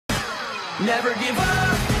Never give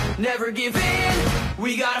up, never give in.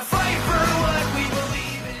 We gotta fight for what we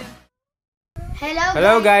believe in.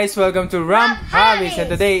 Hello guys, welcome to Hobbies, and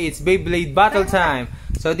today it's Beyblade battle time.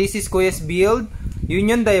 So this is Kuya's build,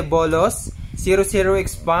 Union Diabolos, 00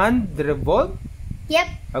 Expand, Revolve. Yep.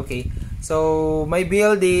 Okay, so my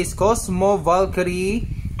build is Cosmo, Valkyrie.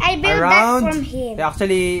 I built that from him.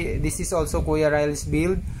 Actually, this is also Kuya Riley's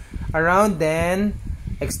build. Around then,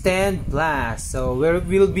 extend blast. So we'll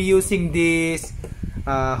be using this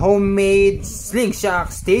homemade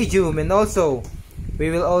slingshot stadium, and also we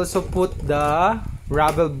will also put the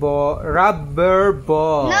rubber ball.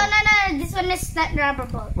 No, this one is not rubber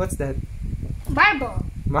ball. What's that? Marble.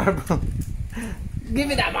 Marble. Give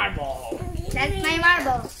me that marble. That's my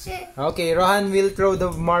marble. Okay, Rohan will throw the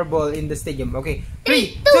marble in the stadium. Okay,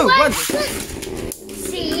 3, 2, 1.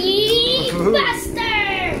 See,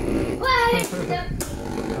 Buster. What?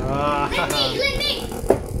 Let me.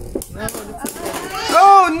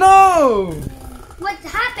 Oh no! What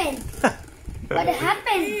happened? What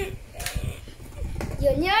happened?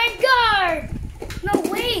 Union guard. No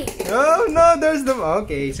way. Oh no, there's the...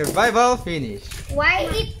 Okay, survival finish. Why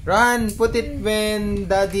it? Run, put it when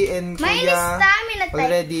Daddy and Kuya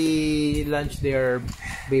already launched their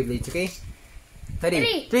Beyblades, okay?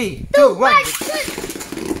 Ready? 3, 2, 1.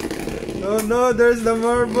 Oh no, there's the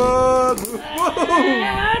marble.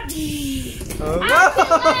 Oh no!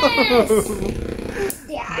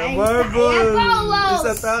 The marble is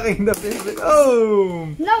attacking the Beyblade. Oh!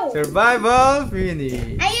 No! Survival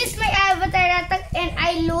finish. I used my avatar attack and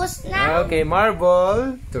I lose now. Okay,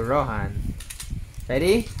 marble to Rohan.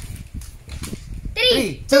 Ready?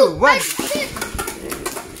 3, 2, 1.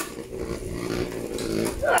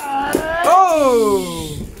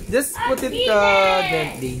 Oh! Just put it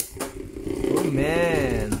gently. Oh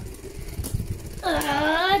man.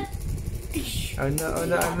 Oh no,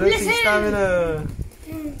 I'm losing stamina.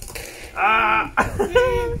 Ah!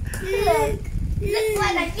 Look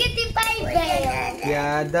what a cutie pie bear.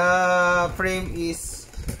 Yeah, the frame is,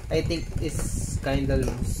 I think, is kinda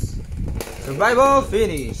loose. Survival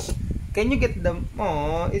finish. Can you get the...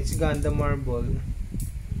 Oh, it's gone, the marble.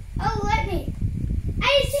 Oh, let me.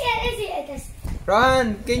 I see it.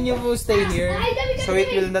 Ron, can you stay here so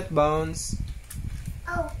it will not bounce?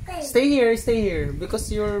 Okay. Stay here,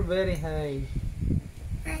 because you're very high.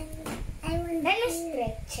 Let me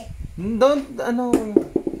stretch it. Don't,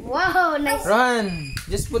 Wow, nice. Ron,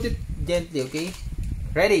 just put it gently, okay?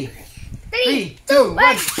 Ready? 3, 2,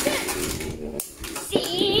 1.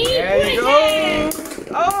 See? There you go.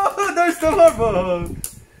 Oh, there's the marble.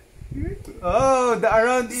 Oh, the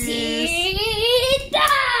around is... See?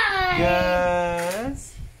 Die!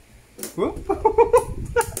 Yes. Whoop. Look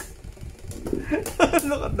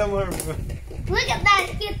at the marble. Look at that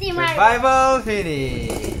cutie marble. Survival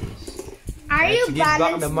finish. Are you Let's give back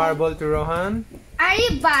balanced? the marble to Rohan. Are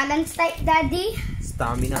you balanced type, Daddy?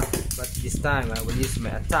 Stamina. But this time, I will use my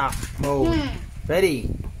attack mode. Ready?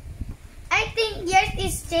 I think yours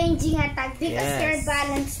is changing attack because Yes. you're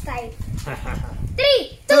balanced type.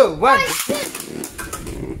 3, 2, 1. 1.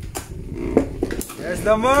 There's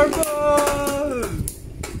the marble.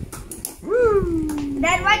 Woo!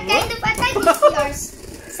 Then what kind of attack is yours?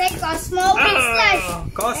 Say Cosmo with slash.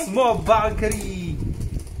 Cosmo Valkyrie.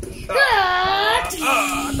 Attack!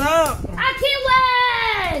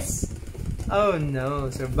 Achilles! Oh no,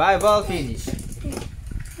 survival finish.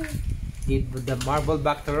 Give the marble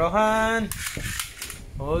back to Rohan.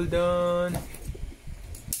 Hold on.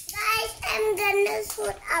 Guys, I'm gonna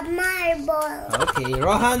shoot a marble. Okay,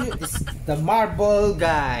 Rohan is the marble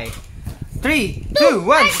guy. 3, 2,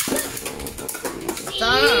 1.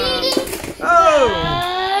 Oh!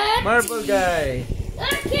 Marble guy.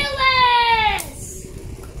 Achilles!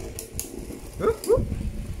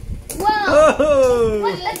 Whoa! Oh!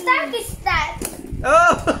 What attack is that?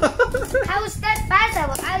 Oh! How is that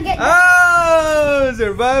possible? I'll get Oh!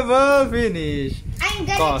 Survival finish. I'm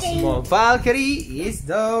gonna Cosmo Valkyrie is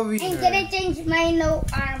the I'm winner. gonna change my no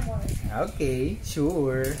armor. Okay,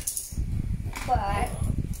 sure. But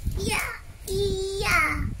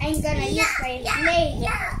I'm gonna use my blade.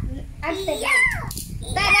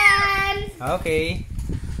 Ta-da! Okay.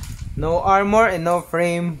 No armor and no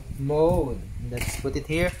frame mode. Let's put it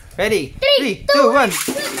here. Ready? 3, 2, 1.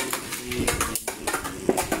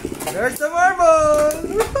 There's the marble.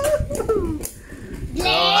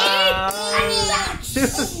 Blade!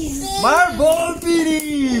 Marble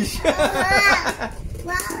finish. I'm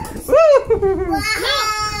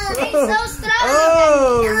so strong.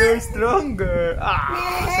 Oh, you're stronger.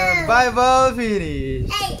 Survival finish.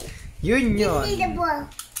 Union the ball.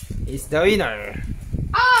 is the winner.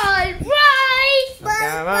 Alright!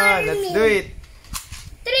 Come on, let's do it.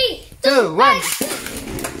 3, 2, 1.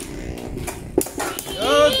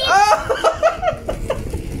 Oh!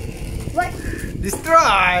 What?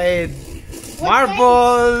 Destroyed!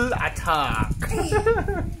 Marble attack!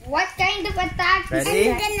 What kind of attack?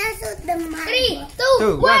 Ready? I'm gonna shoot the marble. 3, 2,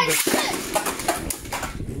 2, 1.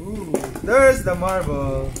 Ooh, there's the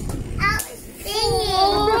marble.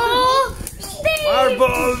 Oh,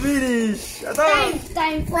 Marble finish! Attack!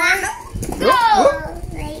 time for go! Oh!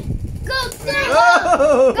 Go,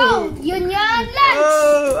 Oh! go! Union lunch!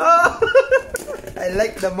 Oh! I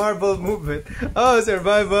like the marble movement. Oh,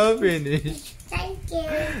 survival finish. Thank you.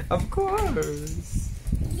 Of course.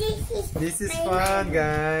 This is fun,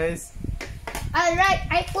 guys. Alright,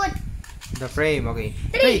 I put The frame, okay.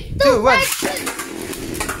 3, 3, 2, 1.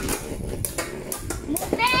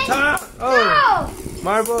 Movement. Ah! Go! Oh!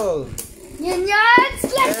 Marble. Union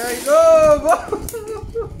slash. There you go!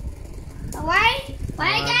 Why?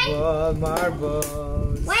 Why guys? Marble.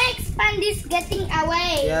 Why expand is getting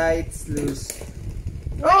away? Yeah, it's loose.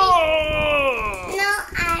 Why? Oh! No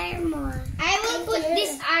armor. I will put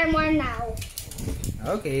this armor now.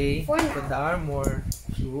 Okay. For now. Put the armor.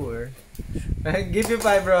 Sure. Give you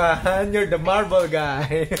 5, Rohan. You're the marble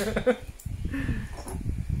guy.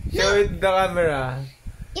 Show it the camera.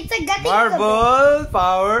 It's a gutting Marble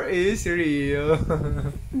power is real.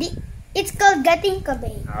 It's called gutting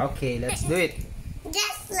kabe. Okay, let's do it.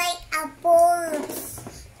 Just like a pulse.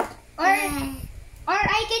 Or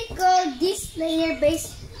I can call this layer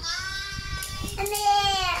base.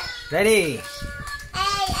 Ready?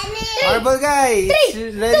 Marble guy,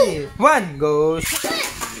 it's ready. 1, go.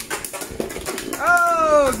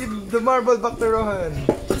 Oh, give the marble back to Rohan.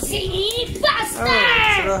 Z-Buster! Oh,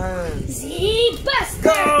 it's Rohan. Z-Buster!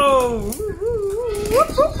 Go!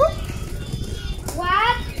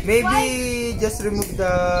 What? Maybe just remove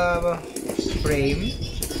the frame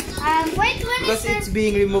Wait, what because is it's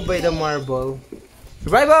being removed by the marble.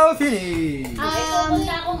 Survival finish.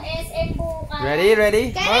 Ready,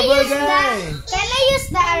 ready? Marble guy. Can I use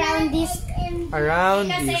the around this? Around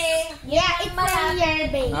this. Yeah, it's from your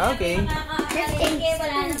base. Okay.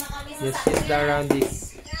 Just use the around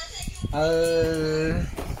this. I'll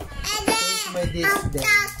change my disc then.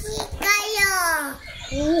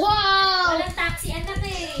 Wow!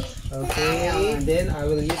 Okay, then I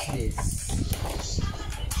will use this.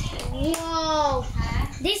 Wow!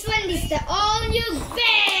 This one is the all new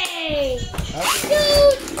base.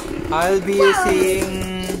 Okay. I'll be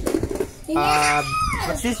using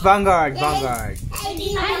what's this? Vanguard. I think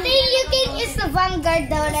you can use the Vanguard,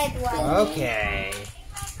 the red one. Okay.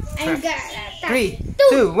 I'm gonna 3,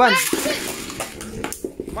 2, 1.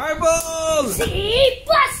 Marble!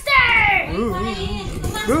 Z-Buster!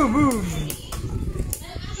 Boom, boom.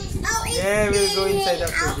 Yeah, we'll go inside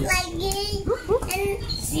after this.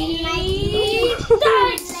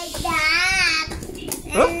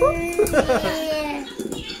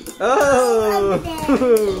 Oh!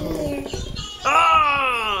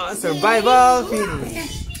 Ah! Survival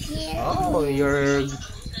finish. Oh,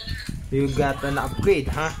 you got an upgrade,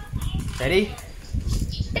 huh? Ready?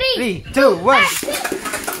 3, 2, 1.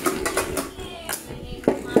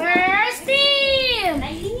 First team!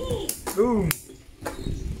 Boom.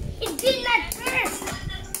 It did not burst!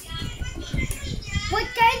 What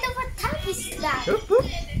kind of attack is that?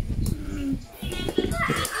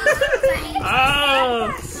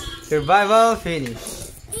 Ah! Survival finish.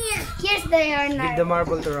 Here's the Give the yarn.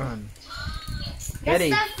 marble to Rohan. The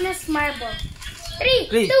Ready? softness marble. 3,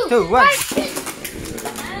 3, 2, 2, 1.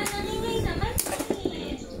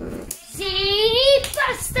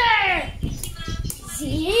 Z-Buster!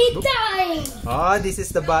 Z-Time! Oh, this is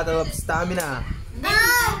the battle of stamina.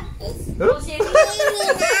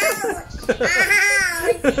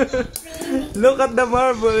 Look at the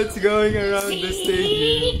marble, it's going around the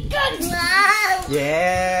stage.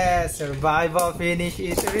 Yes, survival finish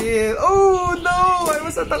is real. Oh no, I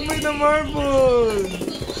was attacked by the marble.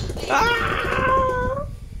 Ah!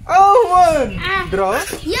 Oh, 1. Draw?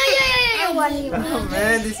 Yeah. One. Oh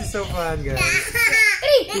man, this is so fun, guys.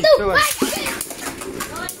 3, 2, 1.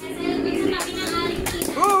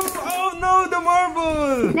 Oh no, the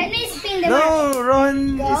marble. Let me spin the marble. No,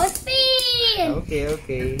 Ron. Go spin!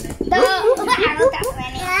 Okay. Oh.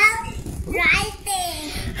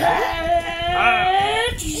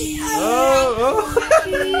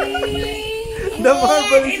 The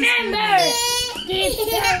marble is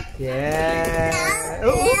yeah. Oh.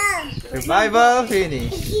 Survival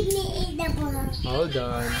finish. Hold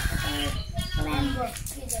on.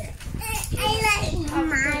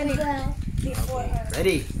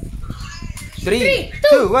 Ready? 3,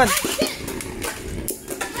 2, 1.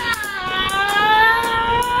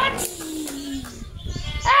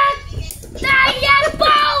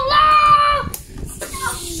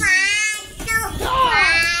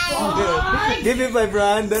 me 5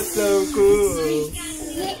 rounds. That's so cool.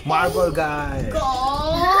 Marble guy.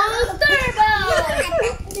 Gold turbo.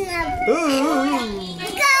 Ooh.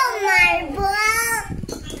 Go marble.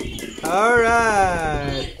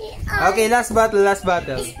 Alright. Okay, last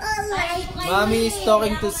battle. Mommy is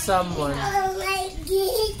talking to someone.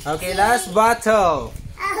 Okay, last battle.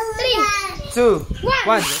 3, 2,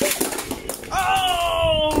 1. 1.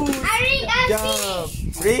 Oh! Jump!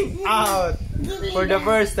 Ring out for the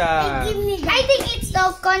first time. I think it's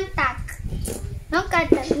no contact. No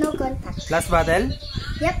contact. Last battle?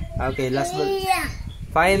 Yep. Okay, last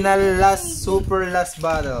battle. Super last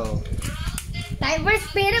battle. Time for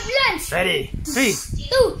speed of lunch. Ready? 3,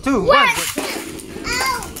 2, 1.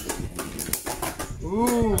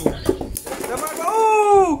 Ooh! Come on!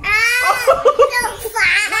 Oh!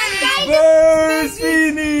 First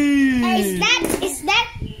finish! Is that?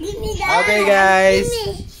 Give me that. Okay, guys.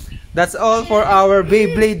 That's all for our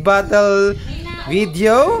Beyblade battle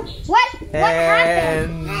video. What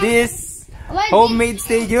And happened? this homemade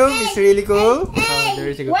stadium is really cool. Oh, there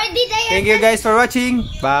you go. Where did I Thank you guys for watching.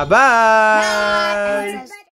 Bye-bye. Bye.